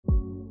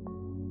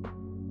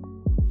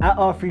At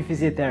R3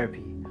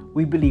 Physiotherapy,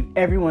 we believe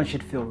everyone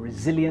should feel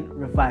resilient,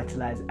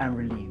 revitalized, and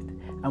relieved.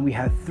 And we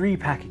have 3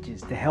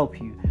 packages to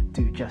help you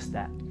do just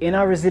that. In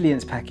our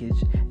resilience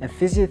package, a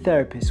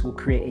physiotherapist will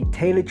create a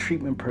tailored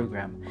treatment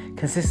program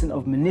consistent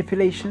of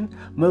manipulation,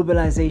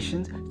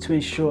 mobilizations to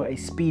ensure a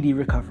speedy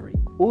recovery.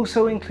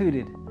 Also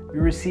included,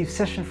 you receive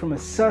sessions from a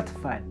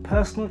certified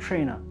personal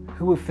trainer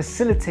who will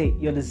facilitate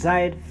your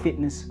desired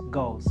fitness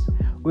goals.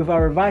 With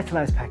our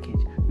Revitalize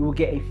package, you will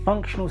get a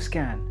functional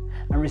scan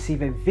and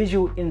receive a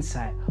visual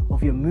insight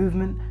of your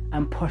movement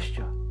and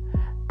posture,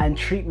 and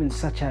treatments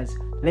such as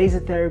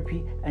laser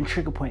therapy and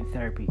trigger point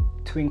therapy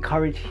to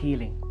encourage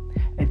healing.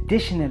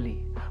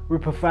 Additionally, we'll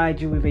provide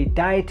you with a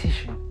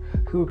dietitian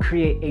who will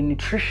create a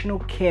nutritional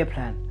care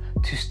plan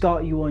to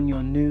start you on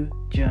your new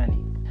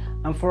journey.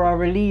 And for our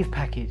Relieve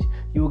package,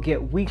 you will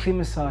get weekly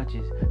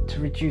massages to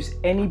reduce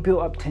any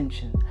built-up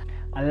tension,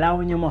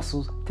 allowing your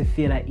muscles to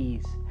feel at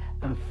ease.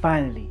 And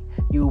finally,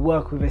 you will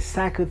work with a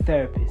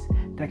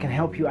psychotherapist that can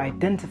help you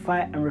identify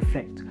and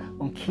reflect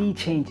on key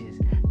changes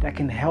that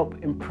can help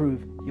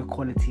improve your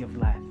quality of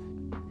life.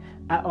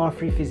 At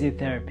R3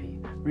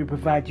 Physiotherapy, we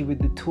provide you with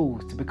the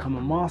tools to become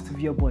a master of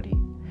your body,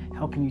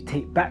 helping you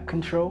take back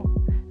control,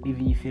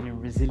 leaving you feeling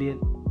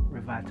resilient,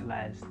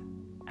 revitalized,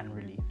 and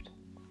relieved.